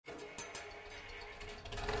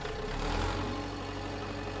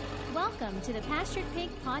Welcome to the Pastured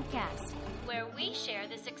Pig Podcast, where we share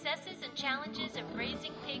the successes and challenges of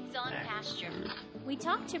raising pigs on pasture. We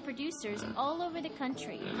talk to producers all over the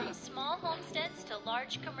country, from small homesteads to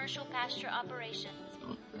large commercial pasture operations.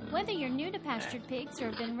 Whether you're new to pastured pigs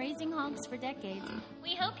or have been raising hogs for decades,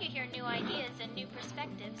 we hope you hear new ideas and new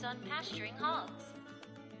perspectives on pasturing hogs.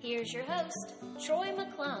 Here's your host, Troy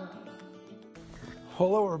McClung.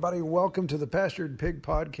 Hello, everybody. Welcome to the Pastured Pig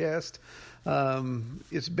Podcast.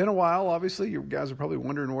 It's been a while, obviously. You guys are probably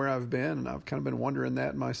wondering where I've been, and I've kind of been wondering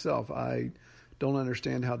that myself. I don't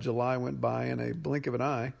understand how July went by in a blink of an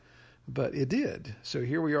eye, but it did. So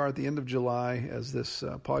here we are at the end of July as this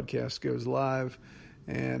podcast goes live,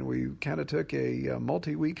 and we kind of took a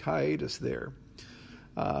multi-week hiatus there.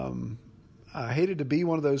 I hated to be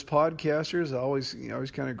one of those podcasters. I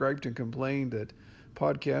always kind of griped and complained that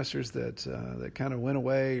podcasters that kind of went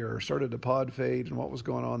away or started to pod fade and what was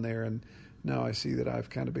going on there. And now I see that I've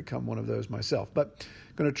kind of become one of those myself. But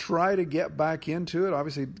I'm going to try to get back into it.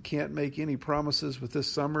 Obviously, can't make any promises with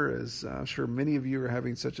this summer, as I'm sure many of you are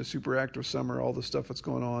having such a super active summer. All the stuff that's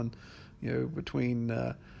going on,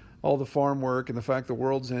 between all the farm work and the fact the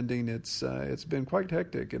world's ending, it's been quite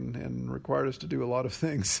hectic and required us to do a lot of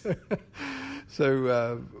things.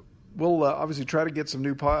 So we'll obviously try to get some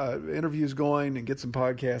new interviews going and get some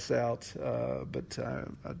podcasts out. But I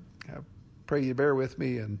pray you bear with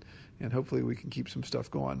me, and hopefully we can keep some stuff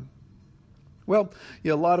going. Well,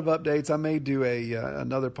 a lot of updates. I may do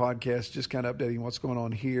another podcast just kind of updating what's going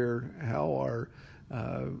on here, how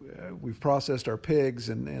we've processed our pigs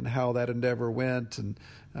and how that endeavor went. And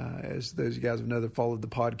as those of you guys have known that followed the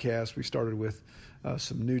podcast, we started with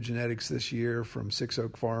some new genetics this year from Six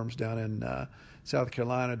Oak Farms down in South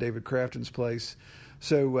Carolina, David Crafton's place.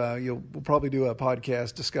 So we'll probably do a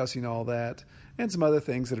podcast discussing all that and some other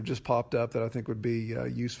things that have just popped up that I think would be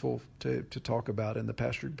useful to talk about in the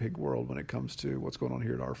pastured pig world when it comes to what's going on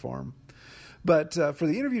here at our farm. But for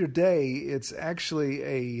the interview today, it's actually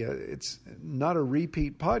it's not a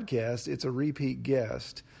repeat podcast. It's a repeat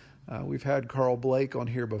guest. We've had Carl Blake on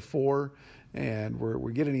here before, and we're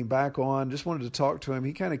getting him back on. Just wanted to talk to him.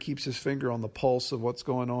 He kind of keeps his finger on the pulse of what's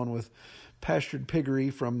going on with pastured piggery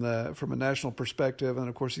from a national perspective. And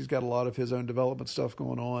of course, he's got a lot of his own development stuff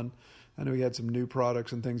going on. I know he had some new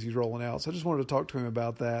products and things he's rolling out. So I just wanted to talk to him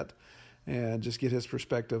about that and just get his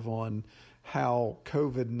perspective on how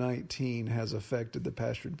COVID-19 has affected the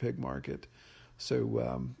pastured pig market.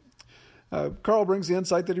 So Carl brings the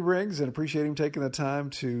insight that he brings, and appreciate him taking the time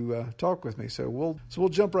to talk with me. So we'll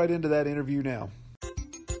jump right into that interview now.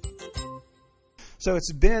 So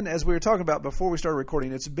it's been, as we were talking about before we started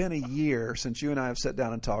recording, it's been a year since you and I have sat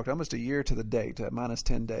down and talked, almost a year to the date, minus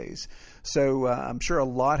 10 days. So I'm sure a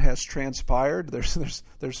lot has transpired.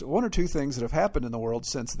 There's one or two things that have happened in the world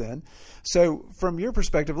since then. So from your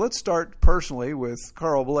perspective, let's start personally with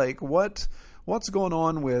Carl Blake. What's going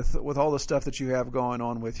on with all the stuff that you have going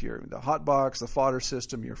on with the hot box, the fodder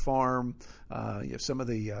system, your farm, you have some of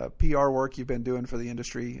the PR work you've been doing for the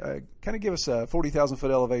industry. Kind of give us a 40,000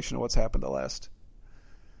 foot elevation of what's happened the last.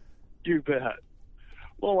 You bet.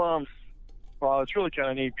 Well, it's really kind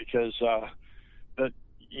of neat because that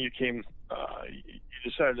you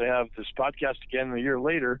decided to have this podcast again a year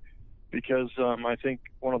later, because I think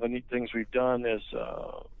one of the neat things we've done is,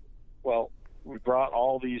 we brought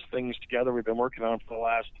all these things together we've been working on for the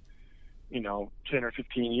last, 10 or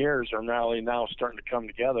 15 years are now starting to come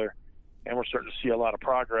together, and we're starting to see a lot of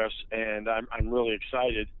progress, and I'm really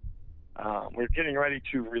excited. We're getting ready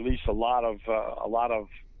to release a lot of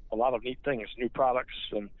neat things, new products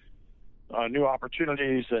and new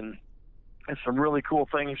opportunities, and some really cool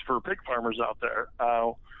things for pig farmers out there.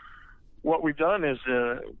 What we've done is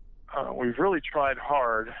we've really tried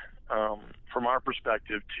hard from our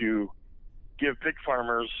perspective to give pig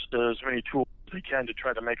farmers as many tools as they can to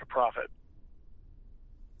try to make a profit.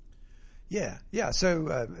 Yeah.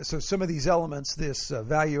 So some of these elements, this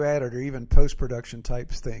value added or even post-production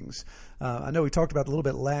types things, I know we talked about it a little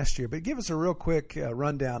bit last year, but give us a real quick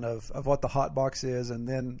rundown of what the hot box is, and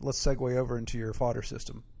then let's segue over into your fodder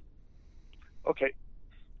system. Okay.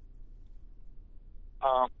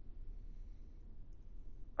 All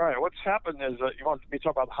right. What's happened is you want me to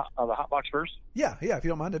talk about the hot box first? Yeah. If you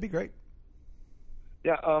don't mind, that'd be great.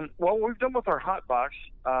 Yeah. What we've done with our hot box,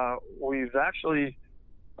 we've actually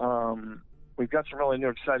we've got some really new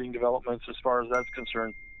exciting developments as far as that's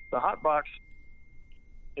concerned. The hot box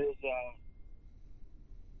is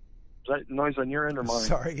that noise on your end or mine?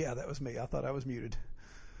 Sorry, yeah, that was me. I thought I was muted.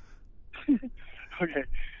 Okay.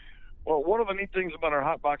 Well, one of the neat things about our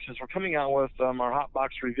hot box is we're coming out with our hot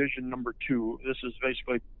box revision number 2. This is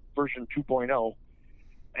basically version 2.0.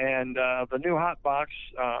 And the new hot box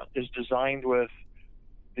is designed with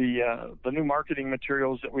the new marketing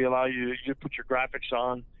materials that we allow you to put your graphics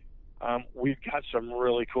on. We've got some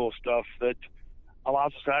really cool stuff that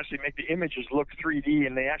allows us to actually make the images look 3D,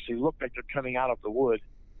 and they actually look like they're coming out of the wood.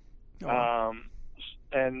 Oh.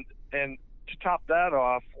 And to top that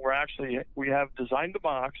off, we have designed the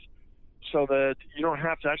box so that you don't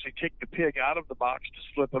have to actually take the pig out of the box to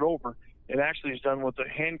flip it over. It actually is done with a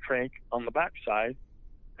hand crank on the back side,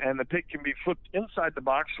 and the pig can be flipped inside the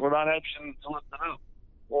box without having to lift it up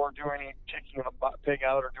or do any taking the pig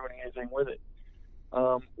out or doing anything with it.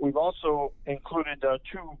 We've also included 2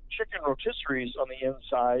 chicken rotisseries on the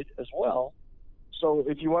inside as well. So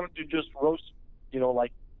if you wanted to just roast,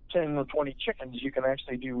 like 10 or 20 chickens, you can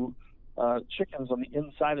actually do chickens on the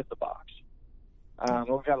inside of the box.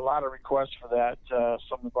 We've got a lot of requests for that.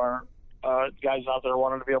 Some of our guys out there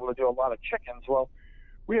wanted to be able to do a lot of chickens. Well,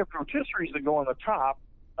 we have rotisseries that go on the top,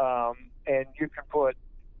 and you can put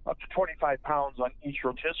up to 25 pounds on each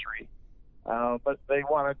rotisserie. But they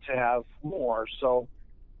wanted to have more, so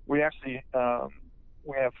we actually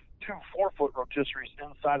we have 2 4-foot rotisseries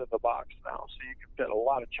inside of the box now, so you can fit a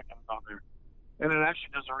lot of chickens on there. And it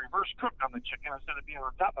actually does a reverse cook on the chicken. Instead of being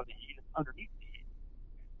on top of the heat, it's underneath the heat.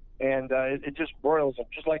 And it just broils them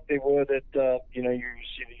just like they would at you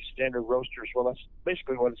see these standard roasters. Well, that's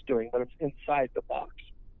basically what it's doing, but it's inside the box.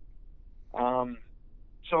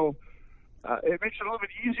 So it makes it a little bit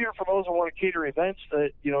easier for those who want to cater events that,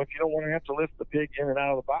 if you don't want to have to lift the pig in and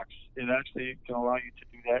out of the box, it actually can allow you to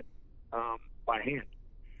do that by hand.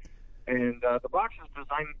 And the box is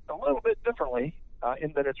designed a little bit differently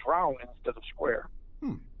in that it's round instead of square.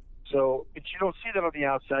 So you don't see that on the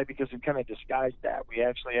outside because it kind of disguised that. We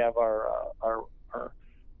actually have our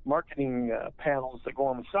marketing panels that go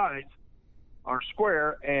on the sides are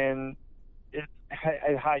square, and it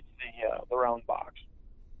hides the round box.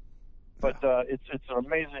 But it's an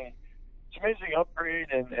amazing upgrade,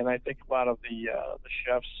 and I think a lot of the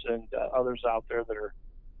chefs and others out there that are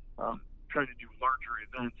trying to do larger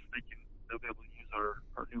events, they'll be able to use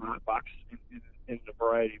our new hot box in a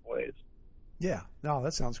variety of ways. Yeah, no,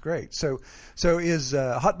 that sounds great. So is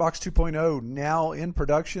Hotbox 2.0 now in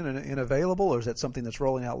production and available, or is that something that's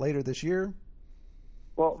rolling out later this year?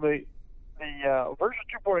 Well, the version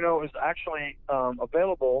 2.0 is actually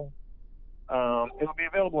available. It'll be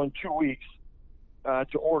available in 2 weeks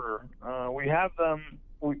to order. We have them.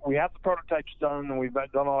 We have the prototypes done, and we've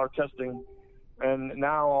done all our testing. And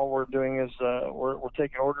now all we're doing is we're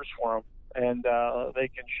taking orders for them, and they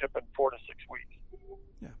can ship in 4 to 6 weeks.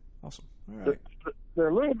 Yeah, awesome. All right. They're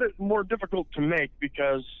a little bit more difficult to make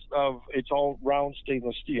because of it's all round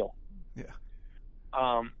stainless steel. Yeah.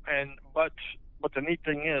 But the neat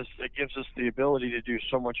thing is it gives us the ability to do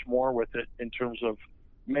so much more with it in terms of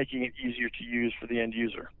making it easier to use for the end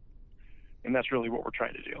user. And that's really what we're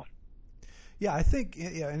trying to do. Yeah, I think,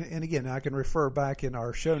 and again, I can refer back in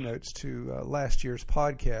our show notes to last year's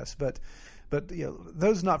podcast, but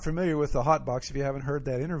those not familiar with the Hotbox, if you haven't heard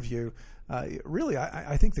that interview, really,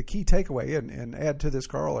 I think the key takeaway, and add to this,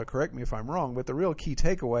 Carl, or correct me if I'm wrong, but the real key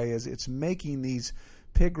takeaway is it's making these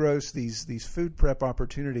pig roasts, these food prep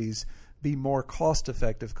opportunities be more cost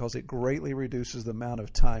effective because it greatly reduces the amount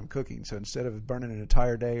of time cooking. So instead of burning an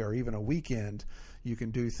entire day or even a weekend, you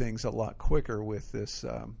can do things a lot quicker with this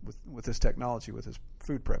with this technology, with this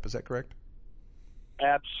food prep. Is that correct?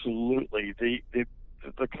 Absolutely.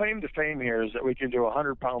 The claim to fame here is that we can do a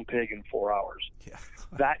 100-pound pig in 4 hours. Yeah.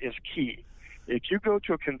 That is key. If you go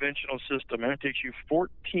to a conventional system and it takes you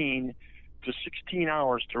 14 to 16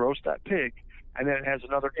 hours to roast that pig, and then it has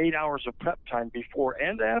another 8 hours of prep time before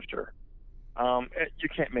and after, you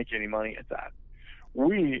can't make any money at that.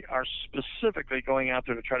 We are specifically going out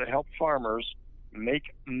there to try to help farmers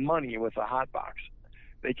make money with a hot box.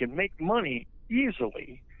 They can make money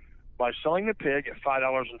easily by selling the pig at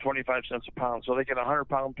 $5.25 a pound. So they get a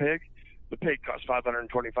 100-pound pig. The pig costs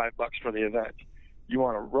 $525 for the event. You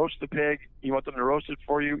want to roast the pig, you want them to roast it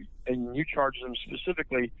for you, and you charge them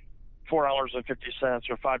specifically $4.50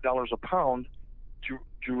 or $5 a pound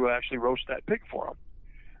to actually roast that pig for them.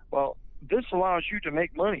 Well, this allows you to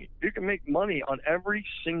make money. You can make money on every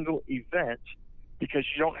single event because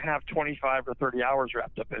you don't have 25 or 30 hours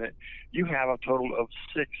wrapped up in it. You have a total of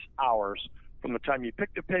 6 hours from the time you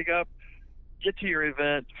pick the pig up, get to your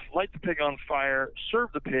event, light the pig on fire, serve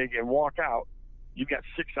the pig, and walk out. You've got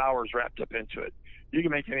 6 hours wrapped up into it. You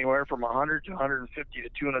can make anywhere from $100 to $150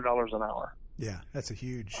 to $200 an hour. Yeah, that's a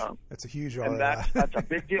huge ROI. And that's a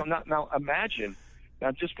big deal. Now imagine,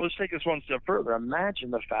 let's take this one step further.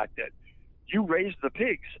 Imagine the fact that you raised the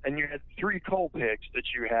pigs and you had 3 cull pigs that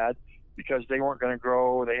you had because they weren't going to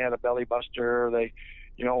grow. They had a belly buster.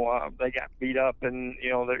 they got beat up and,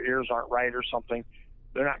 their ears aren't right or something.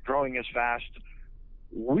 They're not growing as fast.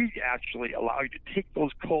 We actually allow you to take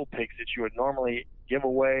those cull pigs that you would normally give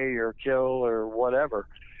away or kill or whatever.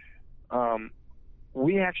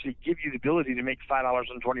 We actually give you the ability to make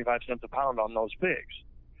 $5.25 a pound on those pigs,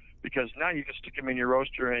 because now you can stick them in your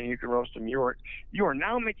roaster and you can roast them. You are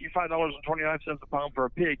now making $5.25 a pound for a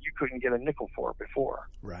pig you couldn't get a nickel for before.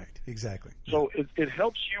 Right, exactly. So it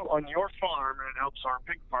helps you on your farm, and it helps our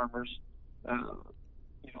pig farmers,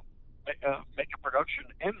 make a production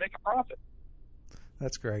and make a profit.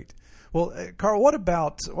 That's great. Well, Carl, what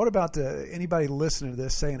about anybody listening to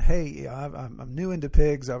this saying, "Hey, I'm new into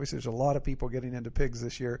pigs." Obviously, there's a lot of people getting into pigs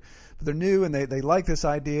this year, but they're new and they like this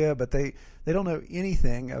idea, but they don't know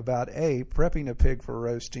anything about prepping a pig for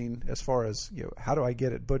roasting. As far as how do I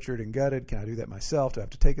get it butchered and gutted? Can I do that myself? Do I have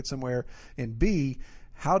to take it somewhere? And B,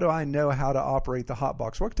 how do I know how to operate the hot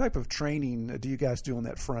box? What type of training do you guys do on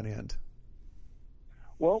that front end?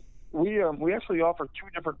 Well, we actually offer two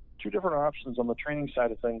different options on the training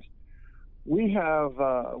side of things. We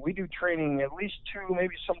do training at least 2,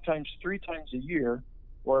 maybe sometimes 3 times a year,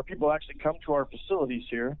 where people actually come to our facilities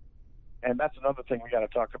here. And that's another thing we got to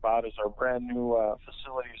talk about is our brand new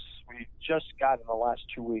facilities we just got in the last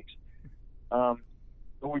 2 weeks.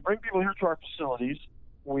 When we bring people here to our facilities,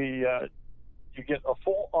 you get a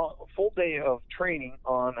full day of training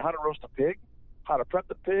on how to roast a pig, how to prep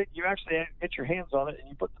the pig. You actually get your hands on it, and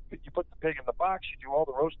you put the pig in the box. You do all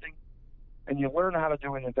the roasting, and you learn how to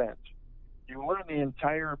do an event. You learn the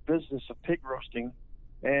entire business of pig roasting,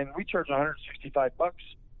 and we charge $165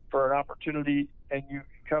 for an opportunity. And you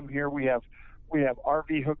come here. We have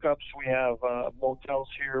RV hookups. We have motels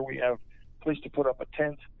here. We have a place to put up a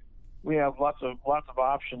tent. We have lots of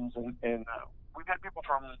options, and we've had people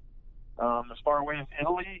from as far away as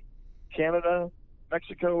Italy, Canada,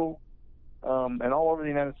 Mexico, and all over the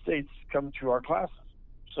United States come to our classes.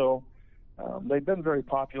 So they've been very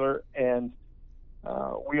popular. And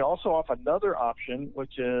we also offer another option,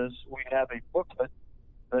 which is we have a booklet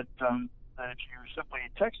that if you simply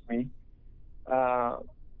text me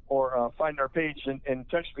or find our page and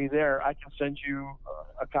text me there, I can send you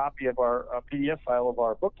a copy of our PDF file of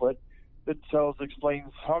our booklet that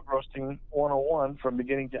explains hog roasting 101 from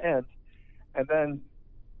beginning to end. And then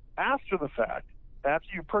after the fact, after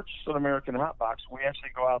you purchase an American Hot Box, we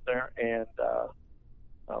actually go out there and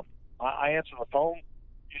I answer the phone.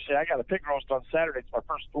 You say, "I got a pig roast on Saturday. It's my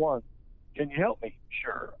first one. Can you help me?"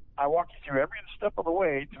 Sure. I walk you through every step of the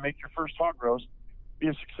way to make your first hog roast be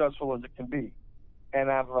as successful as it can be. And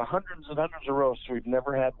out of the hundreds and hundreds of roasts, we've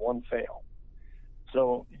never had one fail.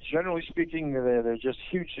 So generally speaking, they're just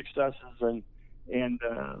huge successes, and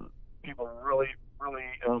people really,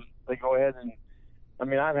 they go ahead and,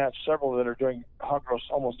 I've had several that are doing hog roasts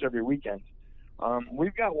almost every weekend.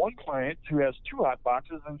 We've got one client who has 2 hot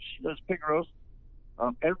boxes, and she does pig roasts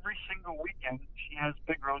every single weekend. She has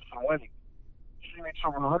pig roasts and weddings. She makes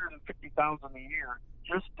over $150,000 a year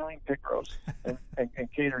just doing pig roasts and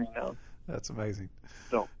catering now. That's amazing.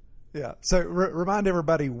 So, yeah. So remind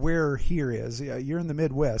everybody where here is. You're in the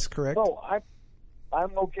Midwest, correct? No,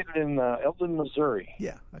 I'm located in Eldon, Missouri.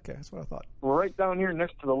 Yeah. Okay, that's what I thought. We're right down here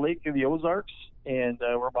next to the Lake of the Ozarks, and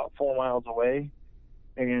we're about 4 miles away.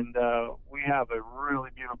 And we have a really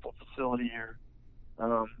beautiful facility here.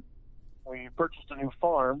 We purchased a new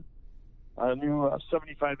farm, a new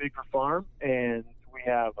 75-acre farm, and we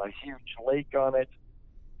have a huge lake on it.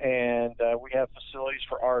 And we have facilities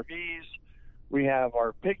for RVs. We have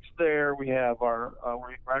our pigs there. We have we're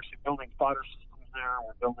actually building fodder systems there.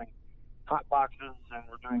 We're building hot boxes, and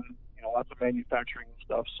we're doing lots of manufacturing and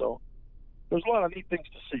stuff. So there's a lot of neat things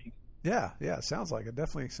to see. Yeah, sounds like it.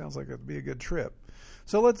 Definitely sounds like it'd be a good trip.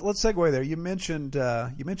 So let's segue there. You mentioned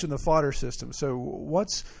the fodder system. So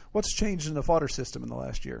what's changed in the fodder system in the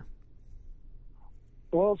last year?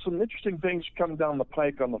 Well, some interesting things come down the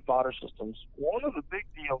pike on the fodder systems. One of the big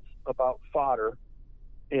deals about fodder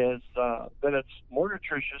is that it's more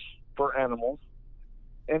nutritious for animals.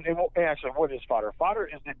 And actually, what is fodder? Fodder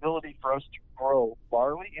is the ability for us to grow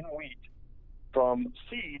barley and wheat from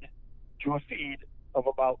seed to a feed of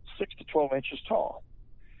about 6 to 12 inches tall.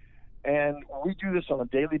 And we do this on a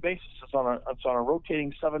daily basis. It's on a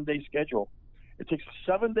rotating 7-day schedule. It takes us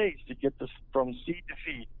 7 days to get this from seed to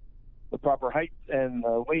feed, the proper height and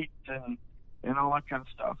weight and all that kind of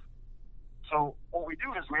stuff. So what we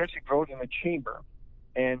do is we actually grow it in a chamber,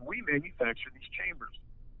 and we manufacture these chambers.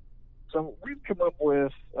 So we've come up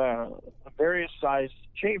with various sized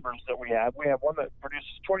chambers that we have. We have one that produces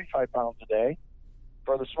 25 pounds a day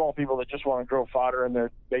for the small people that just want to grow fodder in their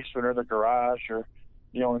basement or their garage or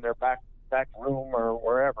in their back room or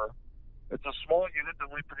wherever. It's a small unit that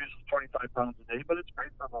only only produces 25 pounds a day, but it's great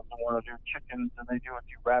for those who want to do chickens and they do a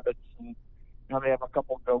few rabbits and they have a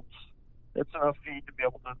couple goats. It's enough feed to be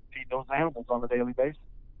able to feed those animals on a daily basis.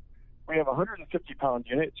 We have a 150-pound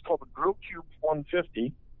unit. It's called the Grow Cube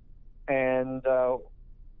 150, and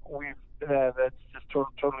that's just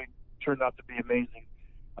totally turned out to be amazing.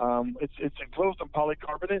 It's enclosed in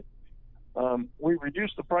polycarbonate. We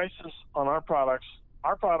reduced the prices on our products.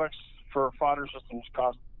 Our products for fodder systems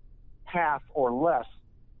cost half or less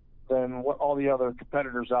than what all the other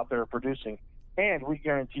competitors out there are producing, and we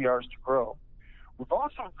guarantee ours to grow. We've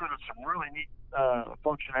also included some really neat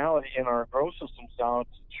functionality in our grow systems now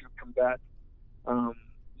to combat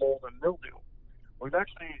mold and mildew. We've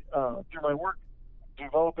actually, through my work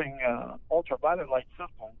developing ultraviolet light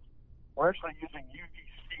systems, we're actually using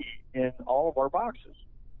UVC in all of our boxes.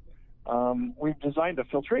 We've designed a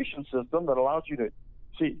filtration system that allows you to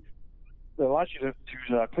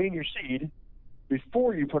clean your seed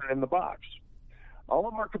before you put it in the box. All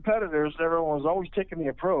of our competitors, everyone was always taking the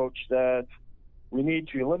approach that we need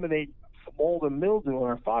to eliminate mold and mildew in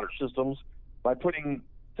our fodder systems by putting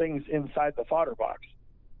things inside the fodder box.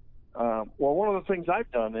 Well, one of the things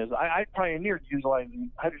I've done is I pioneered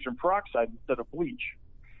utilizing hydrogen peroxide instead of bleach.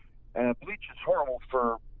 And bleach is horrible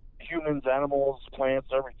for humans, animals, plants,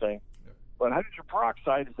 everything. But hydrogen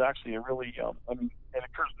peroxide is actually a really, it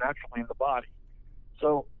occurs naturally in the body.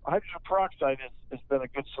 So hydrogen peroxide has been a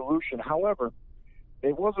good solution. However,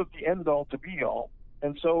 it wasn't the end-all to be-all.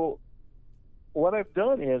 And so what I've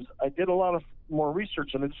done is I did a lot of more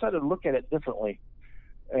research and I decided to look at it differently.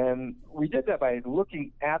 And we did that by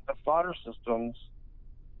looking at the fodder systems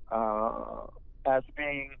as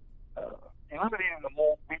being eliminating the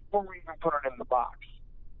mold before we even put it in the box.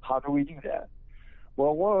 How do we do that?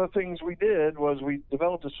 Well, one of the things we did was we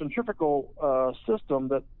developed a centrifugal system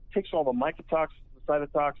that takes all the mycotoxins, the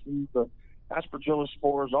cytotoxins, the aspergillus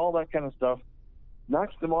spores, all that kind of stuff,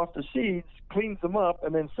 knocks them off the seeds, cleans them up,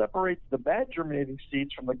 and then separates the bad germinating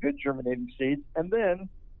seeds from the good germinating seeds, and then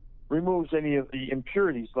removes any of the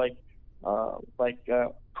impurities like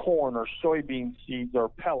corn or soybean seeds or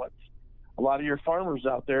pellets. A lot of your farmers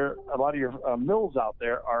out there, a lot of your mills out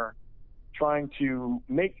there are trying to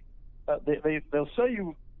make, they'll sell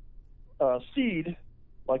you seed,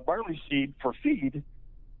 like barley seed, for feed,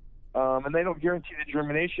 and they don't guarantee the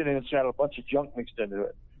germination, and it's got a bunch of junk mixed into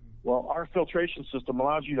it. Well, our filtration system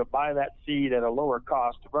allows you to buy that seed at a lower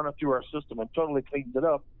cost, to run it through our system, and totally cleans it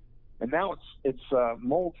up. And now it's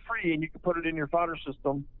mold-free, and you can put it in your fodder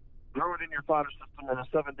system, grow it in your fodder system in a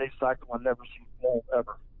 7-day cycle and never see mold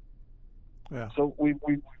ever. Yeah. So we've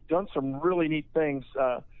done some really neat things.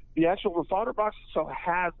 The actual fodder box itself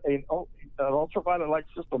has an ultraviolet light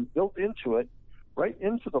system built into it, right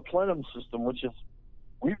into the plenum system, which is,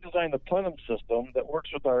 we've designed the plenum system that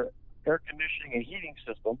works with our air conditioning and heating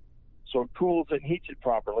system, so it cools it and heats it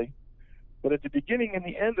properly. But at the beginning and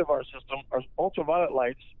the end of our system, our ultraviolet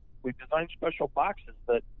lights, we've designed special boxes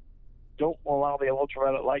that don't allow the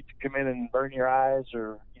ultraviolet light to come in and burn your eyes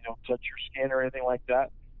or, touch your skin or anything like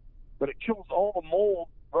that. But it kills all the mold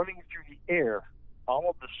running through the air, all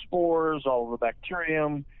of the spores, all of the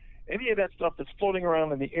bacterium, any of that stuff that's floating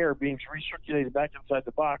around in the air being recirculated back inside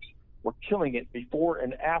the box. We're killing it before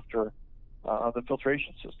and after the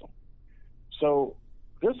filtration system. So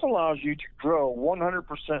this allows you to grow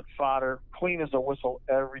 100% fodder, clean as a whistle,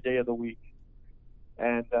 every day of the week.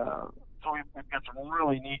 And so we've got some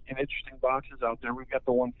really neat and interesting boxes out there. We've got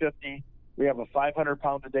the 150. We have a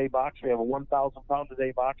 500-pound-a-day box. We have a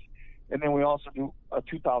 1,000-pound-a-day box. And then we also do a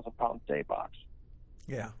 2,000-pound-a-day box.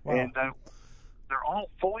 Yeah. Wow. And they're all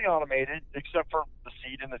fully automated except for the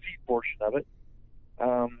seed and the feed portion of it.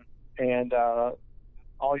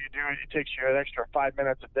 All you do is it takes you an extra 5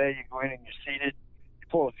 minutes a day. You go in and you seed it. You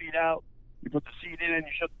pull the feed out. You put the seed in,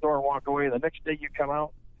 you shut the door and walk away. The next day you come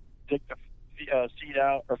out, take the feed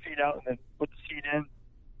out, and then put the seed in.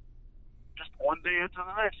 Just one day into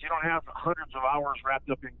the next. You don't have hundreds of hours wrapped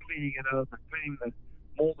up in cleaning it up and cleaning the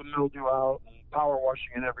mold and mildew out and power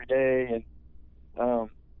washing it every day. And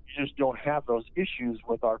you just don't have those issues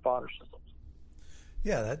with our fodder systems.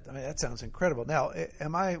 Yeah, that sounds incredible. Now,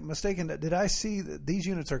 am I mistaken? Did I see that these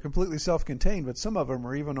units are completely self-contained, but some of them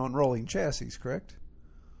are even on rolling chassis, correct?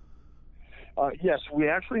 Yes, we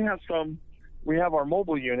actually have some. We have our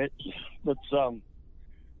mobile unit.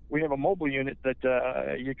 We have a mobile unit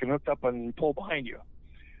that you can hook up and pull behind you.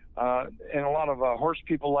 And a lot of horse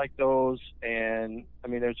people like those. And I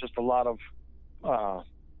mean, there's just a lot of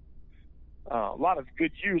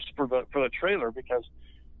good use for the trailer, because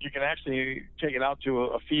you can actually take it out to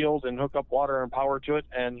a field and hook up water and power to it.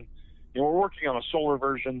 And we're working on a solar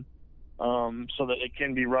version so that it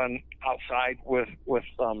can be run outside with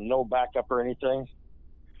no backup or anything.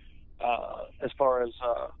 As far as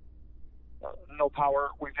no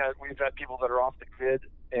power, we've had people that are off the grid,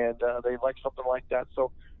 and they like something like that.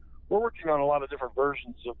 So we're working on a lot of different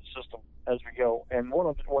versions of the system as we go, and one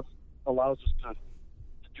of the what allows us to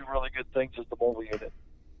do really good things is the mobile unit.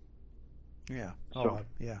 Yeah.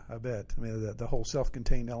 I bet. I mean, the whole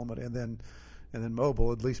self-contained element, and then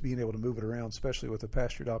mobile, at least being able to move it around, especially with a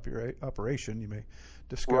pastured operation, you may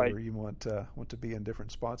discover you want to be in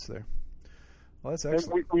different spots there. Well, that's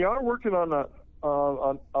excellent. We are working on a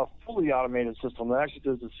fully automated system that actually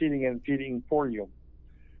does the seeding and feeding for you.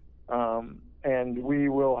 And we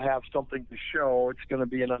will have something to show. It's going to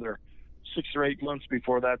be another 6 or 8 months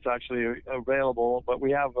before that's actually available. But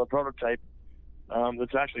we have a prototype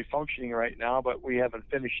that's actually functioning right now, but we haven't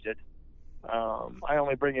finished it. I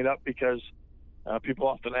only bring it up because people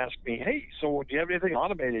often ask me, "Hey, so do you have anything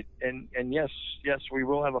automated?" And yes, we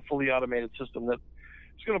will have a fully automated system that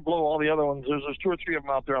it's going to blow all the other ones. There's 2 or 3 of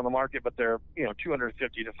them out there on the market, but they're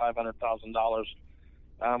 $250,000 to $500,000.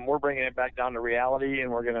 We're bringing it back down to reality,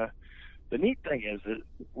 and we're gonna. The neat thing is that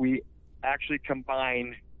we actually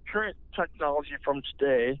combine current technology from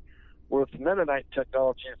today with Mennonite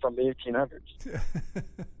technology from the 1800s.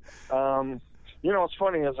 What's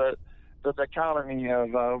funny is that the dichotomy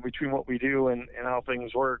of between what we do and how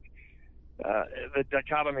things work. The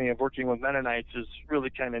dichotomy of working with Mennonites is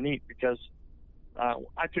really kind of neat because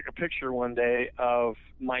I took a picture one day of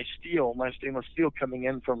my stainless steel coming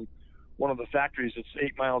in from one of the factories that's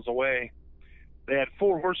 8 miles away. They had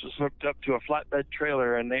 4 horses hooked up to a flatbed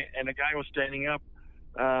trailer, and a guy was standing up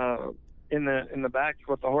in the back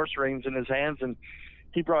with the horse reins in his hands, and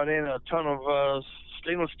he brought in a ton of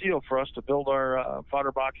stainless steel for us to build our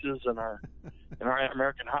fodder boxes and our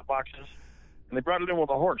American hot boxes. And they brought it in with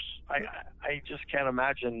a horse. I just can't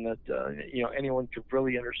imagine that anyone could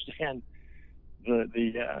really understand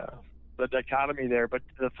the dichotomy there. But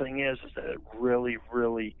the thing is that it really,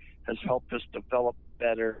 really has helped us develop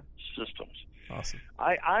better systems. Awesome.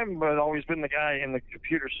 I've always been the guy in the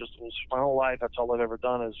computer systems my whole life. That's all I've ever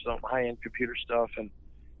done is some high-end computer stuff, and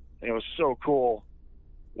it was so cool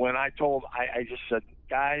when I just said,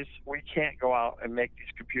 guys, we can't go out and make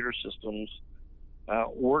these computer systems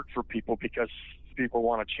work for people because people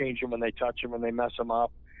want to change them and they touch them and they mess them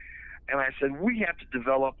up. And I said, we have to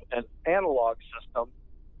develop an analog system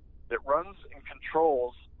that runs and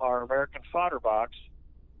controls our American fodder box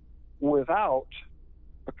without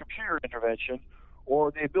a computer intervention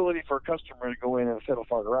or the ability for a customer to go in and fiddle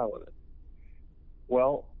fart around with it.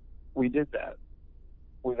 Well, we did that.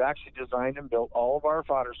 We've actually designed and built all of our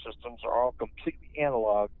fodder systems are all completely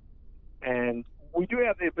analog. And we do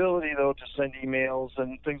have the ability, though, to send emails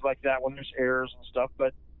and things like that when there's errors and stuff.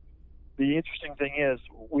 But the interesting thing is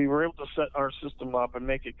we were able to set our system up and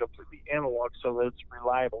make it completely analog so that it's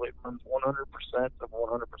reliable. It runs 100% of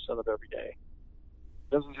 100% of every day.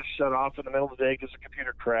 It doesn't just shut off in the middle of the day because the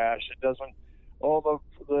computer crashed. It doesn't, the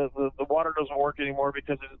water doesn't work anymore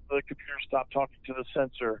because the computer stopped talking to the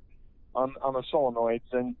sensor on the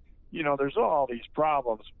solenoids. And, there's all these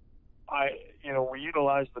problems. We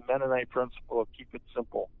utilize the Mennonite principle of keep it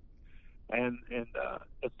simple. And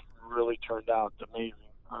it's really turned out amazing.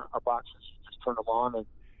 Our boxes, just turn them on and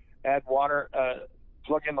add water,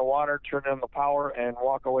 plug in the water, turn on the power, and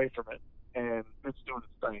walk away from it. And it's doing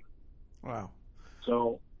its thing. Wow.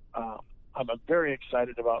 So I'm very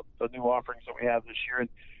excited about the new offerings that we have this year. And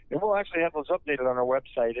we'll actually have those updated on our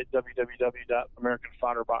website at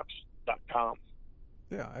www.americanfodderbox.com.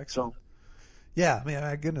 Yeah, excellent. Yeah,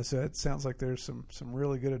 my goodness, it sounds like there's some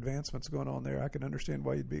really good advancements going on there. I can understand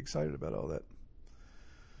why you'd be excited about all that.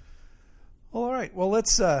 Well, all right. Well,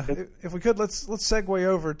 let's if we could, let's segue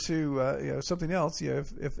over to something else.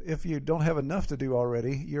 If you don't have enough to do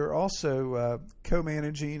already, you're also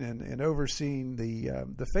co-managing and overseeing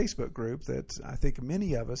the Facebook group that I think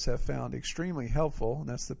many of us have found extremely helpful, and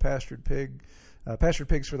that's the Pastured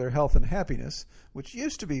Pigs for Their Health and Happiness, which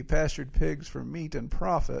used to be Pastured Pigs for Meat and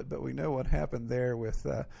Profit, but we know what happened there with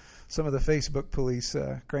some of the Facebook police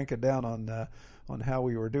cranking down on how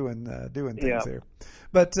we were doing things there.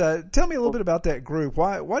 But tell me a little bit about that group.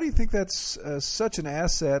 Why do you think that's such an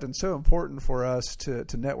asset and so important for us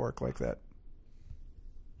to network like that?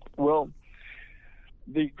 Well,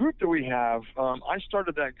 the group that we have, I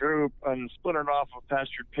started that group and splintered off of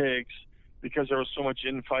Pastured Pigs because there was so much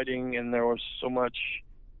infighting and there was so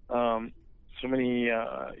many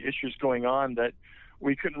issues going on that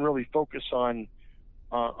we couldn't really focus on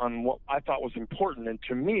what I thought was important. And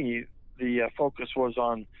to me, the focus was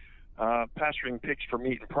on pasturing pigs for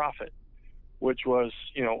meat and profit. which was,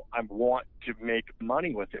 I want to make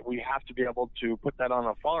money with it. We have to be able to put that on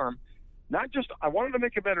a farm. Not just, I wanted to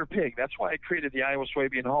make a better pig. That's why I created the Iowa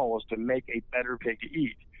Soybean Hall, was to make a better pig to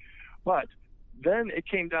eat. But then it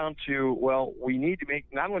came down to, well, we need to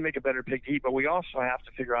not only make a better pig to eat, but we also have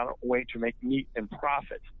to figure out a way to make meat and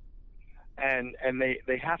profit. And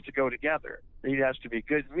they have to go together. It has to be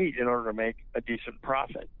good meat in order to make a decent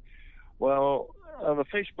profit. Well, the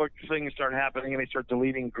Facebook thing started happening, and they started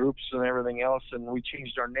deleting groups and everything else, and we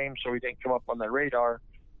changed our name so we didn't come up on their radar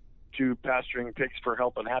to Pasturing Pigs for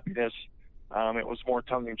Health and Happiness. It was more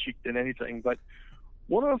tongue-in-cheek than anything. But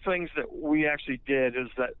one of the things that we actually did is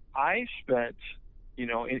that I spent,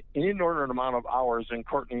 an inordinate amount of hours, and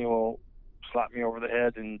Courtney will slap me over the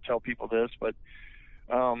head and tell people this, but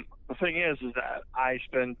the thing is that I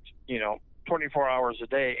spent, 24 hours a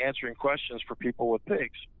day answering questions for people with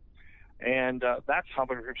pigs. And that's how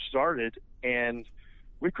the group started. And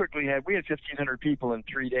we had 1,500 people in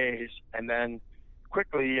 3 days. And then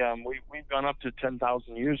quickly, we've gone up to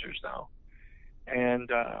 10,000 users now. And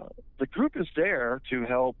the group is there to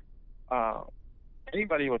help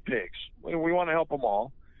anybody with pigs. We want to help them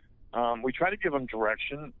all. We try to give them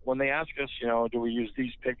direction. When they ask us, do we use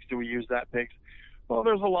these pigs? Do we use that pigs? Well,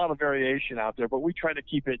 there's a lot of variation out there, but we try to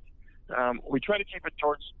keep it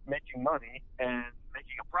towards making money and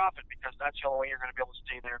making a profit, because that's the only way you're going to be able to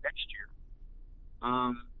stay there next year.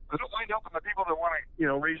 I don't mind helping the people that want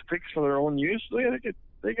to, raise pigs for their own use.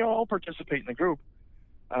 They can all participate in the group.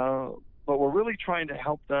 But we're really trying to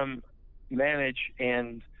help them manage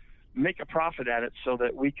and make a profit at it so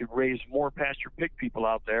that we could raise more pasture pig people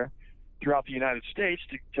out there throughout the United States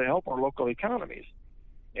to help our local economies.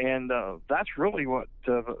 And that's really what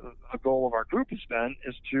the goal of our group has been,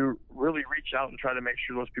 is to really reach out and try to make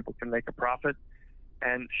sure those people can make a profit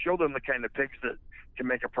and show them the kind of pigs that can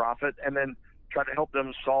make a profit, and then try to help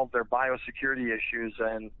them solve their biosecurity issues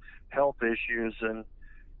and health issues. And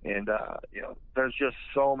there's just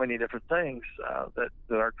so many different things that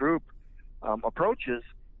our group approaches.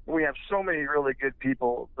 We have so many really good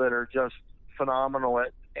people that are just phenomenal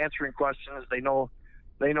at answering questions. They know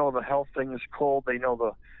the health thing is cold. They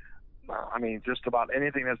know just about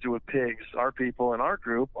anything that's to do with pigs. Our people in our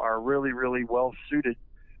group are really, really well suited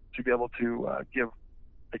to be able to give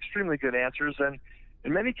extremely good answers. And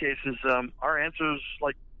in many cases, our answers,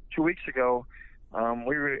 like 2 weeks ago,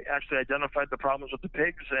 we actually identified the problems with the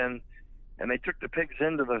pigs, and they took the pigs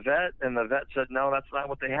into the vet, and the vet said, no, that's not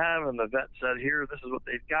what they have. And the vet said, here, this is what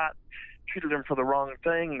they've got. Treated them for the wrong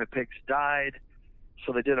thing. The pigs died.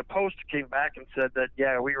 So they did a post, came back and said that,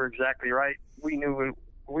 yeah, we were exactly right. We knew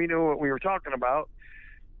what we were talking about,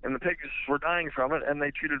 and the pigs were dying from it, and they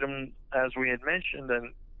treated them as we had mentioned,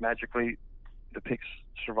 and magically the pigs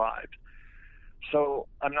survived. So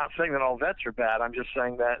I'm not saying that all vets are bad. I'm just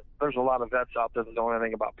saying that there's a lot of vets out there that don't know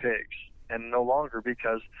anything about pigs, and no longer,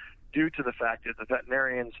 because due to the fact that the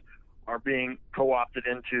veterinarians are being co-opted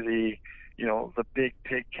into the big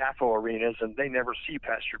pig CAFO arenas, and they never see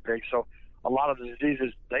pasture pigs. So a lot of the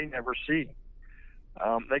diseases they never see.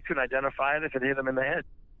 They couldn't identify it if it hit them in the head.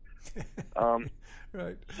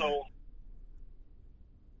 Right. So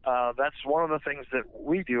that's one of the things that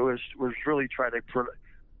we do, is really try to put a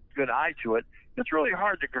good eye to it. It's really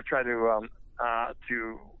hard to try to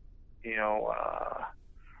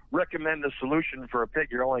recommend a solution for a pig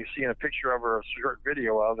you're only seeing a picture of or a short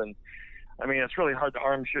video of, and it's really hard to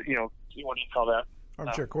armchair. What do you call that?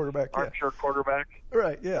 Armchair quarterback. Armchair quarterback.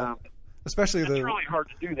 Right. Yeah. Especially it's really hard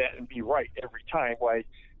to do that and be right every time. Why,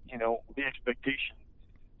 the expectation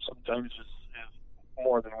sometimes is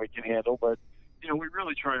more than we can handle. But we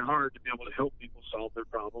really try hard to be able to help people solve their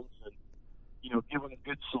problems and give them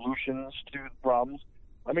good solutions to the problems.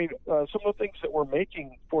 Some of the things that we're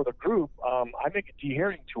making for the group, I make a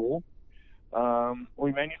deherring tool.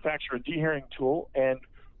 We manufacture a deherring tool, and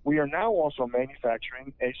we are now also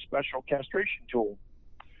manufacturing a special castration tool,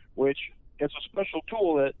 which is a special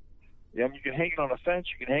tool that you can hang it on a fence,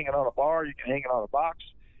 you can hang it on a bar, you can hang it on a box,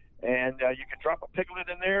 and you can drop a piglet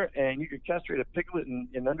in there, and you can castrate a piglet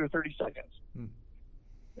in under 30 seconds.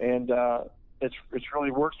 And it's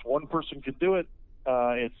really works. One person can do it.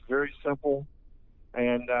 It's very simple,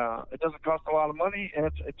 and it doesn't cost a lot of money, and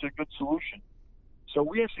it's a good solution. So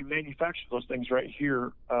we actually manufacture those things right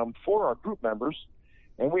here for our group members,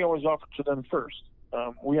 and we always offer to them first.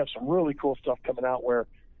 We have some really cool stuff coming out where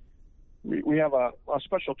we have a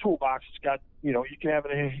special toolbox. It's got, you can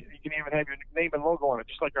even have your name and logo on it,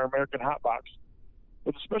 just like our American Hot Box.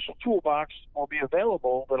 But the special toolbox will be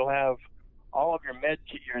available that'll have all of your med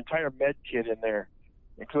kit, your entire med kit in there,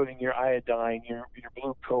 including your iodine, your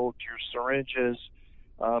blue coat, your syringes,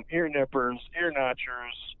 ear nippers, ear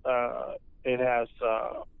notchers, It has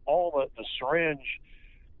all the syringe,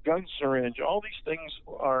 gun syringe, all these things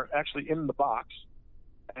are actually in the box,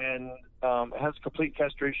 and it has complete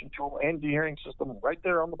castration tool and deherring system right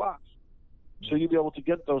there on the box. So you'll be able to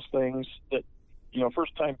get those things that,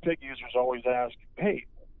 first-time pig users always ask, hey,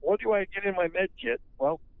 what do I get in my med kit?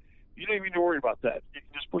 Well, you don't even need to worry about that. You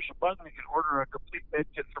can just push a button. You can order a complete med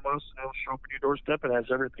kit from us, and it'll show up on your doorstep. It has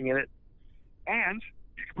everything in it. And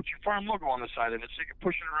you can put your farm logo on the side of it, so you can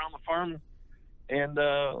push it around the farm and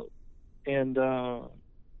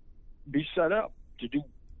be set up to do,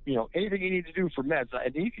 anything you need to do for meds.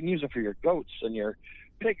 And you can use it for your goats and your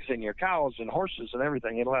pigs and your cows and horses and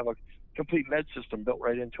everything. It'll have a complete med system built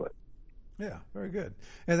right into it. Yeah, very good.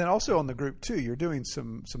 And then also on the group too, you're doing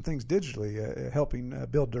some things digitally, helping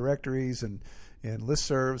build directories and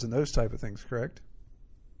listservs and those type of things, correct?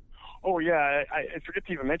 Oh yeah, I forget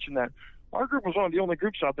to even mention that. Our group was one of the only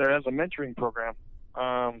groups out there that has a mentoring program.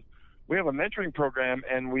 We have a mentoring program,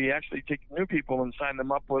 and we actually take new people and sign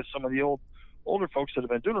them up with some of the older folks that have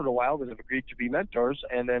been doing it a while that have agreed to be mentors,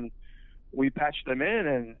 and then we patch them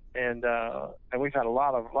in, and we've had a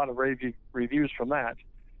lot of reviews from that.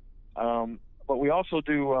 But we also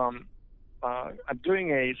do.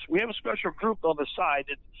 We have a special group on the side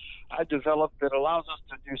that I developed that allows us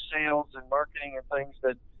to do sales and marketing and things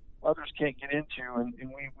that others can't get into, and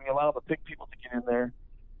we allow the pig people to get in there,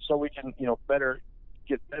 so we can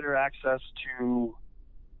get better access to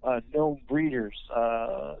known breeders,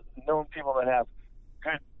 known people that have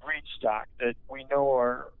good breed stock that we know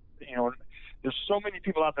are, there's so many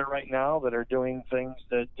people out there right now that are doing things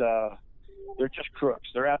that they're just crooks.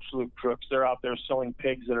 They're absolute crooks. They're out there selling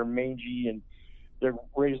pigs that are mangy, and they're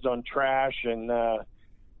raised on trash, and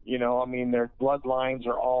their bloodlines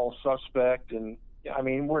are all suspect, and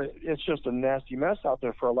it's just a nasty mess out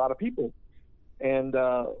there for a lot of people. And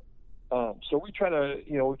so we try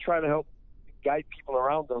to help guide people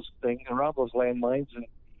around those things, around those landmines,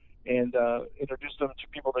 and introduce them to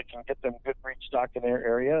people that can get them good breed stock in their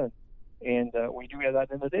area, and we do have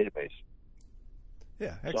that in the database.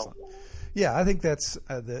 Yeah, excellent. Yeah, I think that's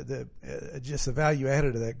just the value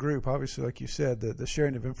added to that group. Obviously, like you said, the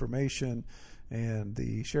sharing of information and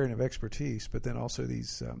the sharing of expertise, but then also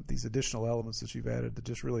these additional elements that you've added that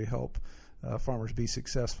just really help farmers be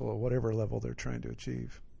successful at whatever level they're trying to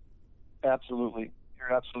achieve. Absolutely,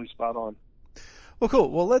 you're absolutely spot on. Well,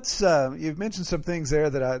 cool. Well, let's. You've mentioned some things there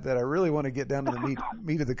that I really want to get down to the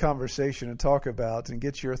meat of the conversation and talk about and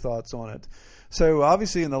get your thoughts on it. So,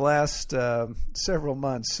 obviously, in the last several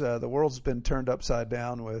months, the world's been turned upside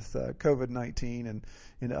down with COVID-19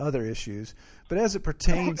 and other issues. But as it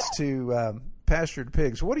pertains to pastured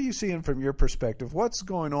pigs, what are you seeing from your perspective? What's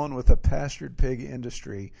going on with the pastured pig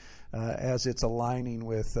industry as it's aligning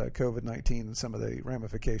with COVID-19 and some of the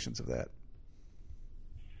ramifications of that?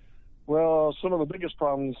 Well, some of the biggest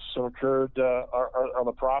problems that occurred are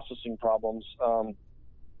the processing problems.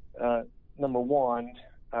 Number one.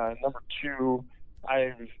 Number two,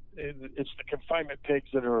 it's the confinement pigs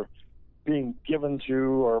that are being given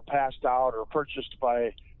to or passed out or purchased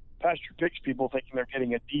by pastured pigs people thinking they're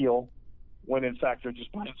getting a deal when in fact they're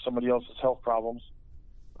just buying somebody else's health problems.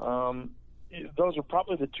 Those are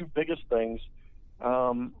probably the two biggest things.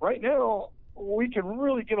 Right now, we can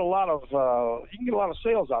really get a lot of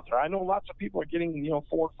sales out there. I know lots of people are getting 400%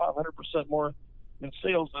 or 500% more in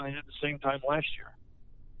sales than they did the same time last year.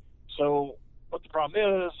 So, what the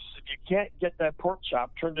problem is, if you can't get that pig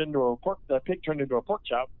turned into a pork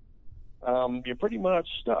chop, you're pretty much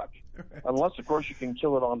stuck. Right. Unless, of course, you can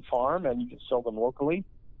kill it on farm and you can sell them locally.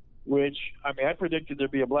 Which I predicted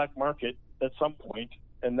there'd be a black market at some point,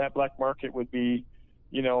 and that black market would be,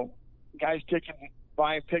 guys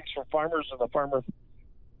buying pigs from farmers, and the farmer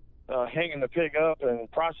hanging the pig up and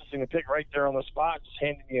processing the pig right there on the spot, just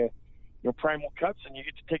handing you your primal cuts, and you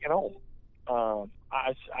get to take it home.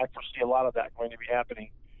 I foresee a lot of that going to be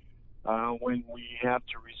happening when we have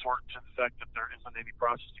to resort to the fact that there isn't any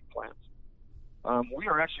processing plants. We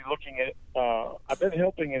are actually looking at. I've been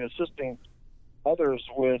helping and assisting others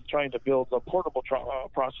with trying to build the portable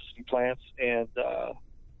processing plants and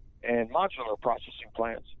modular processing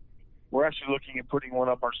plants. We're actually looking at putting one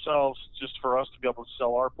up ourselves just for us to be able to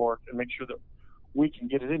sell our pork and make sure that we can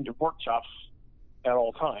get it into pork chops at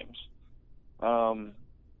all times.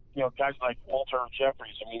 Guys like Walter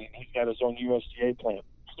Jeffries, he's got his own USDA plant.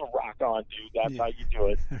 Rock on, dude. That's how you do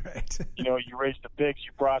it. Right. You raise the pigs,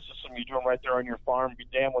 you process them, you do them right there on your farm, be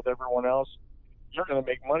damned with everyone else. You're going to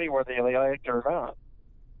make money whether they like it or not.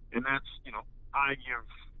 And that's, I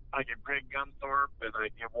give Greg Gunthorpe and I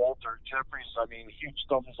give Walter Jeffries, huge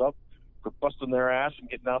thumbs up for busting their ass and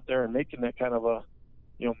getting out there and making that kind of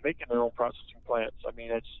making their own processing plants.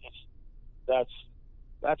 that's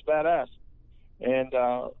badass. And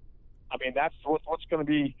I mean, that's what's going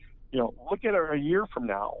to be. Look at a year from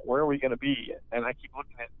now. Where are we going to be? And I keep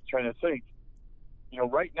looking at trying to think.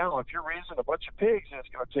 Right now, if you're raising a bunch of pigs and it's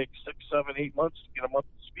going to take 6, 7, 8 months to get them up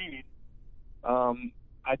to speed, I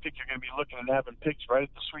think you're going to be looking at having pigs right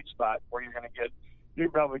at the sweet spot where you're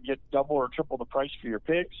probably get double or triple the price for your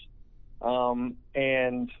pigs.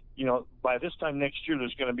 And by this time next year,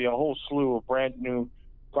 there's going to be a whole slew of brand new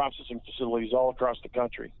processing facilities all across the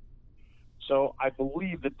country. So I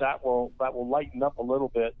believe that will lighten up a little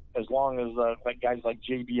bit as long as guys like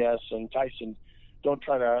JBS and Tyson don't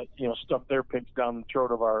try to stuff their pigs down the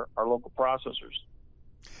throat of our local processors.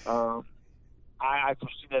 I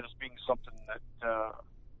foresee that as being something that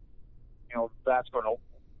that's going to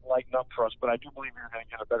lighten up for us. But I do believe you're going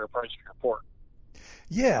to get a better price for your pork.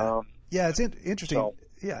 Yeah, it's interesting. So,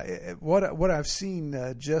 yeah, what I've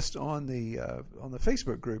seen just on the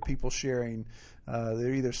Facebook group, people sharing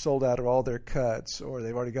they're either sold out of all their cuts or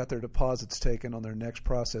they've already got their deposits taken on their next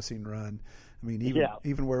processing run. I mean,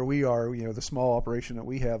 even where we are, the small operation that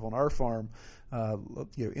we have on our farm,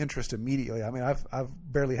 interest immediately. I mean, I've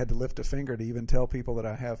barely had to lift a finger to even tell people that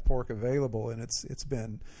I have pork available, and it's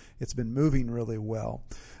been moving really well.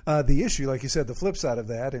 The issue, like you said, the flip side of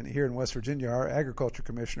that, and here in West Virginia, our agriculture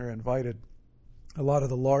commissioner invited a lot of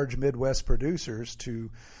the large Midwest producers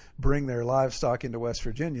to bring their livestock into West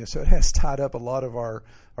Virginia. So it has tied up a lot of our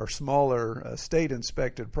smaller state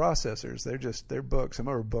inspected processors. They're booked. Some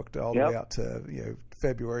are booked all the way out to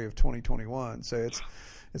February of 2021. So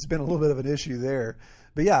it's been a little bit of an issue there.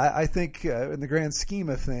 But yeah, I think in the grand scheme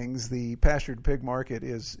of things, the pastured pig market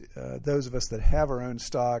is those of us that have our own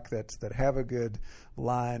stock, that have a good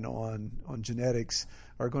line on genetics,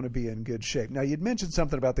 are going to be in good shape. Now, you'd mentioned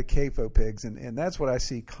something about the CAFO pigs, and that's what I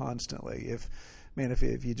see constantly. If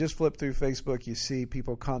you just flip through Facebook, you see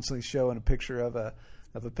people constantly showing a picture of a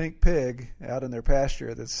pink pig out in their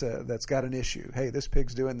pasture that's got an issue. Hey, this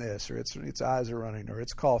pig's doing this, or its eyes are running, or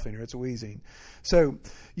it's coughing, or it's wheezing. So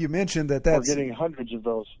you mentioned that's we're getting hundreds of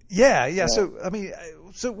those. Yeah. So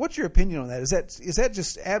so what's your opinion on that? Is that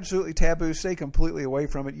just absolutely taboo? Stay completely away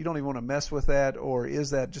from it. You don't even want to mess with that, or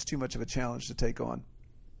is that just too much of a challenge to take on?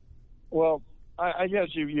 Well, I guess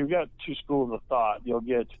you've got two schools of thought. You'll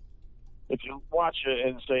get, if you watch it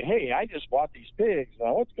and say, hey, I just bought these pigs,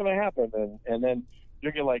 now what's going to happen? And then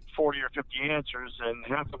you'll get like 40 or 50 answers, and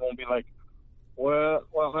half of them will be like, well,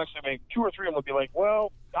 actually maybe 2 or 3 of them will be like,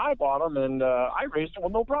 well, I bought them and I raised them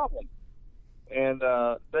with no problem. And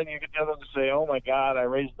then you get the others to say, oh my God,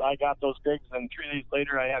 I got those pigs, and 3 days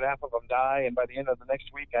later I had half of them die, and by the end of the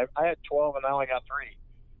next week I had 12, and now I got 3.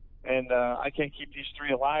 And I can't keep these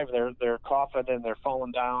 3 alive. They're coughing and they're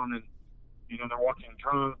falling down, and they're walking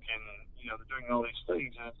drunk, and they're doing all these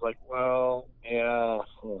things. And it's like, well, yeah,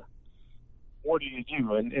 what do you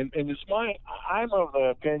do? And I'm of the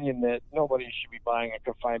opinion that nobody should be buying a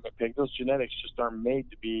confinement pig. Those genetics just aren't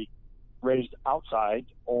made to be raised outside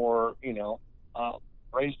or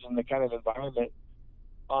raised in the kind of environment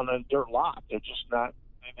on a dirt lot. They're just not.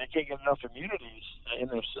 They can't get enough immunities in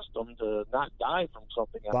their system to not die from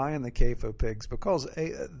something else. Buying the CAFO pigs because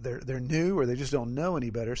they're new, or they just don't know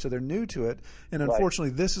any better, so they're new to it. And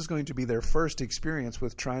unfortunately, this is going to be their first experience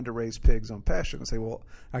with trying to raise pigs on pasture. And say, well,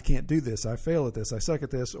 I can't do this. I fail at this. I suck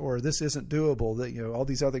at this. Or this isn't doable. That all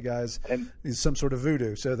these other guys is some sort of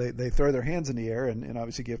voodoo. So they throw their hands in the air and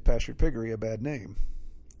obviously give pastured piggery a bad name.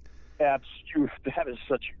 Absolutely. That is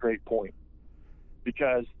such a great point.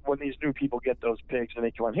 Because when these new people get those pigs and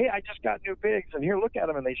they come on, hey, I just got new pigs, and here, look at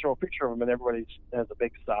them, and they show a picture of them, and everybody has a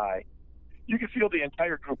big sigh. You can feel the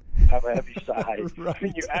entire group have a heavy sigh. Right. I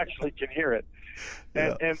mean, you actually can hear it.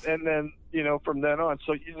 And then, from then on,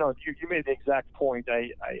 so, you made the exact point.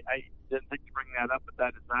 I didn't think to bring that up, but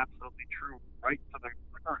that is absolutely true, right to the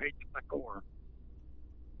core.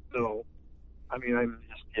 So, I mean,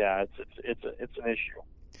 it's an issue.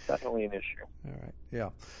 Definitely an issue. All right. Yeah.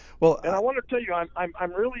 Well, and I want to tell you, I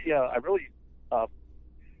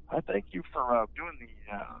thank you for doing these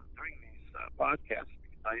podcasts.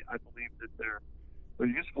 I believe that they're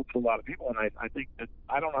useful to a lot of people, and I think that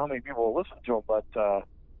I don't know how many people will listen to them, but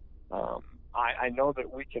I know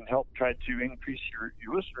that we can help try to increase your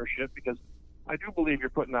listenership, because I do believe you're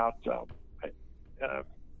putting out. You've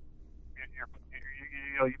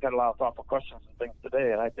got a lot of thoughtful questions and things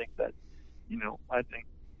today, and I think that I think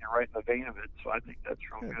you're right in the vein of it, so I think that's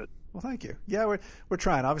real good. Well, thank you. Yeah, we're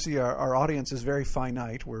trying. Obviously, our audience is very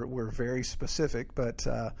finite. We're very specific, but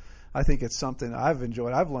I think it's something I've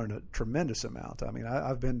enjoyed. I've learned a tremendous amount. I mean,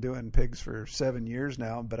 I've been doing pigs for 7 years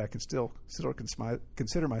now, but I can still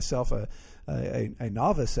consider myself a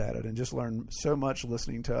novice at it, and just learn so much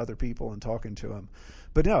listening to other people and talking to them.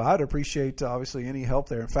 But no, I'd appreciate obviously any help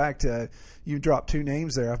there. In fact, you dropped 2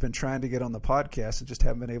 names there. I've been trying to get on the podcast and just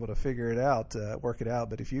haven't been able to figure it out, work it out.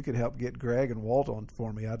 But if you could help get Greg and Walt on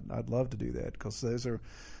for me, I'd love to do that, because those are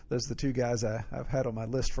the 2 guys I've had on my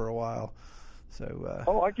list for a while. So.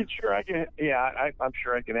 I'm sure I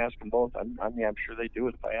can ask them both. I'm sure they do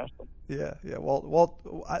it if I ask them. Yeah.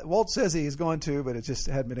 Walt says he's going to, but it just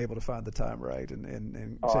hadn't been able to find the time right,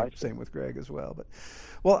 and same with Greg as well. But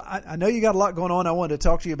I know you got a lot going on. I wanted to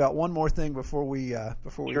talk to you about one more thing before we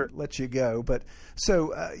Sure. let you go. But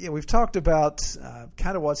so we've talked about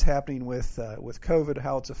kind of what's happening with COVID,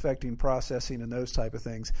 how it's affecting processing and those type of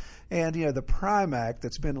things, and the Prime Act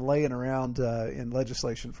that's been laying around in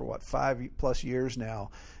legislation for 5+ years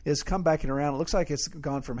now is come back around. It looks like it's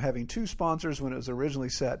gone from having 2 sponsors when it was originally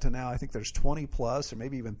set to now I think there's 20 plus, or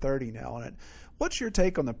maybe even 30 now on it. What's your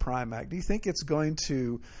take on the Prime Act? Do you think it's going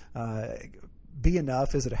to be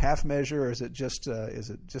enough? Is it a half measure, or is it just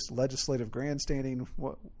legislative grandstanding?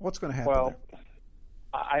 What's going to happen there?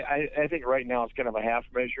 I think right now it's kind of a half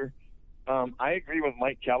measure. I agree with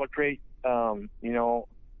Mike Callicrate.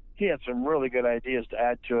 He had some really good ideas to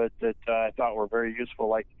add to it that I thought were very useful,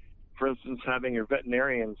 like, for instance, having your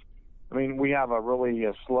veterinarians. I mean, we have a really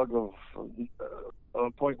slug of a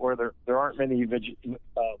point where there aren't many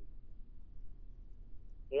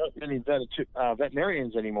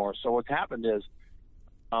veterinarians anymore. So what's happened is,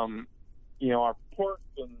 our pork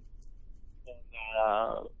and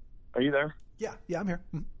are you there? Yeah, I'm here.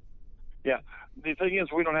 Mm-hmm. Yeah. The thing is,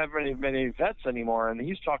 we don't have many vets anymore, and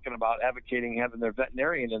he's talking about advocating having their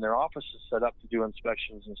veterinarian in their offices set up to do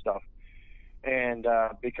inspections and stuff. And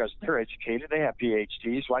because they're educated, they have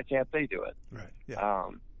PhDs, why can't they do it? Right.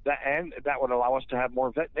 Yeah. That would allow us to have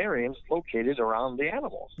more veterinarians located around the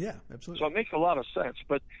animals. Yeah, absolutely. So it makes a lot of sense.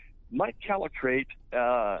 But Mike Callicrate,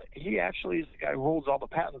 he actually is the guy who holds all the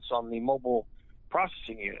patents on the mobile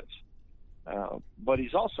processing units. But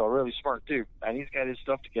he's also a really smart dude, and he's got his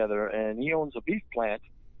stuff together, and he owns a beef plant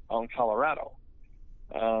out in Colorado.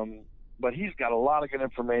 But he's got a lot of good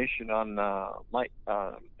information on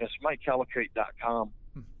it's MikeCallicrate.com.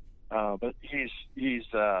 But he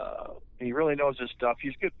really knows his stuff.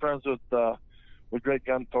 He's good friends with Greg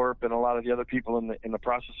Gunthorpe and a lot of the other people in the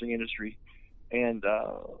processing industry, and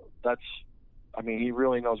he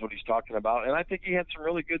really knows what he's talking about. And I think he had some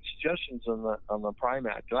really good suggestions on the Prime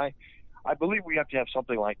Act, and I believe we have to have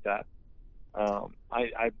something like that.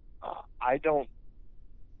 I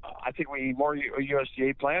think we need more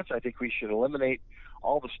USDA plants. I think we should eliminate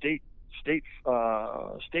all the state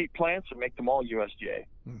plants and make them all USDA.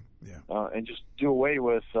 And just do away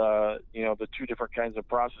with the 2 different kinds of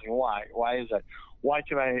processing. Why is that? Why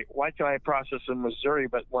can I process in Missouri,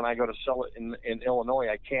 but when I go to sell it in Illinois,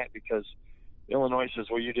 I can't, because Illinois says,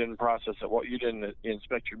 well, you didn't process it. Well, you didn't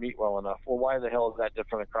inspect your meat well enough. Well, why the hell is that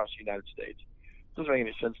different across the United States? It doesn't make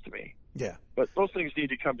any sense to me. Yeah. But those things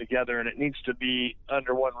need to come together, and it needs to be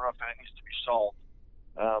under one roof, and it needs to be solved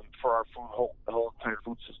for our the whole entire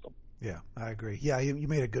food system. Yeah, I agree. Yeah, you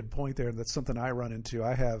made a good point there. That's something I run into.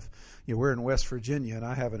 I have, we're in West Virginia, and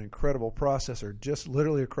I have an incredible processor just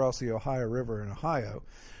literally across the Ohio River in Ohio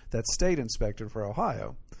that's state inspected for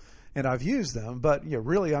Ohio. And I've used them, but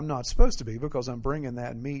really I'm not supposed to be, because I'm bringing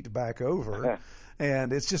that meat back over.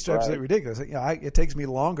 And it's just absolutely ridiculous. It takes me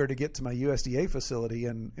longer to get to my USDA facility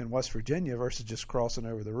in West Virginia versus just crossing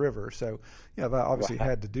over the river. So, I've obviously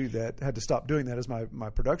had to do that, had to stop doing that as my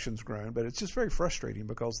production's grown. But it's just very frustrating,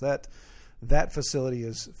 because that facility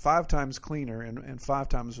is 5 times cleaner and 5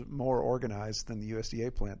 times more organized than the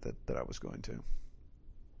USDA plant that I was going to.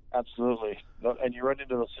 Absolutely. And you run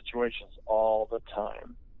into those situations all the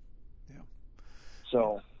time. Yeah.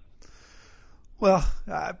 So... Well,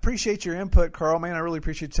 I appreciate your input, Carl. Man, I really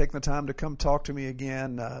appreciate you taking the time to come talk to me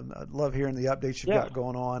again. I love hearing the updates you've got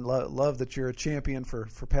going on. Love that you're a champion for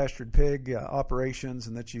pastured pig operations,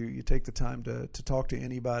 and that you take the time to talk to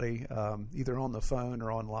anybody, either on the phone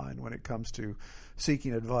or online, when it comes to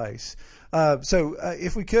seeking advice. So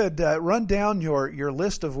if we could run down your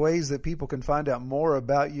list of ways that people can find out more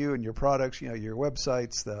about you and your products, your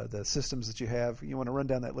websites, the systems that you have. You want to run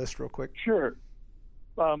down that list real quick? Sure.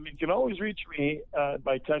 You can always reach me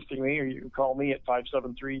by texting me, or you can call me at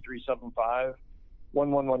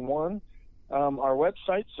 573-375-1111. Our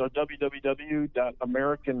website, so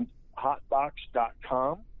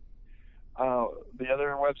www.americanhotbox.com. The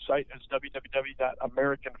other website is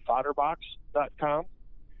www.americanfodderbox.com.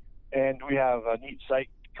 And we have a neat site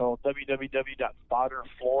called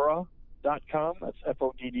www.fodderflora.com. That's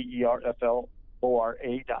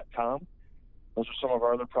FODDERFLORA.com. Those are some of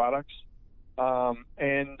our other products. You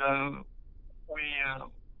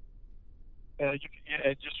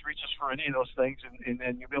can just reach us for any of those things, and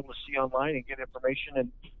you'll be able to see online and get information.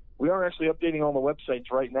 And we are actually updating all the websites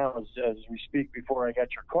right now as we speak. Before I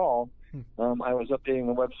got your call, I was updating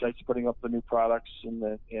the websites, putting up the new products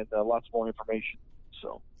and lots more information.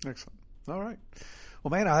 So excellent. All right.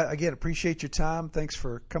 Well, man, I again appreciate your time. Thanks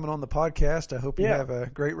for coming on the podcast. I hope you have a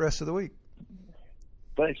great rest of the week.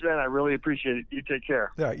 Thanks, man. I really appreciate it. You take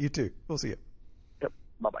care. All right, you too. We'll see you. Yep.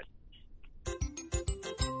 Bye-bye.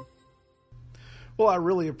 Well, I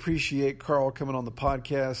really appreciate Carl coming on the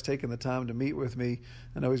podcast, taking the time to meet with me.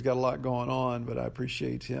 I know he's got a lot going on, but I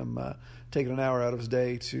appreciate him taking an hour out of his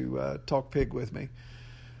day to talk pig with me.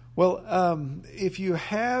 Well, if you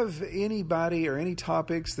have anybody or any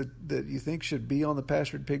topics that you think should be on the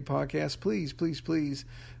Pastured Pig podcast, please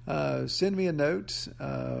send me a note.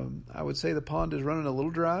 I would say the pond is running a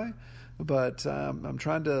little dry, but I'm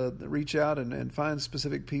trying to reach out and find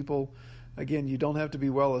specific people. Again, you don't have to be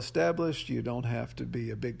well established. You don't have to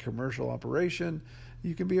be a big commercial operation.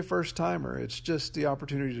 You can be a first timer. It's just the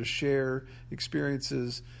opportunity to share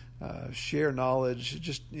experiences, share knowledge,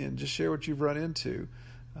 just share what you've run into.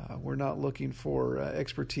 We're not looking for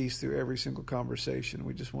expertise through every single conversation.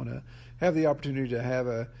 We just want to have the opportunity to have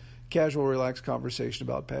a casual, relaxed conversation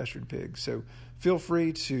about pastured pigs. So feel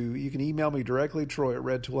free you can email me directly,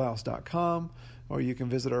 troy@redtoolhouse.com, or you can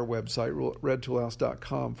visit our website,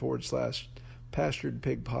 redtoolhouse.com/pastured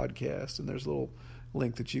pig podcast. And there's a little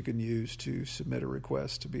link that you can use to submit a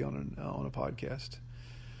request to be on a podcast.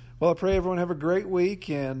 Well, I pray everyone have a great week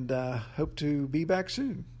and hope to be back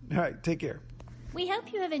soon. All right, take care. We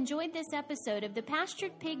hope you have enjoyed this episode of the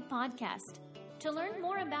Pastured Pig Podcast. To learn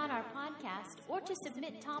more about our podcast or to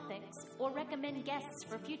submit topics or recommend guests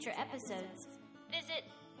for future episodes, visit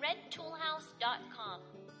redtoolhouse.com.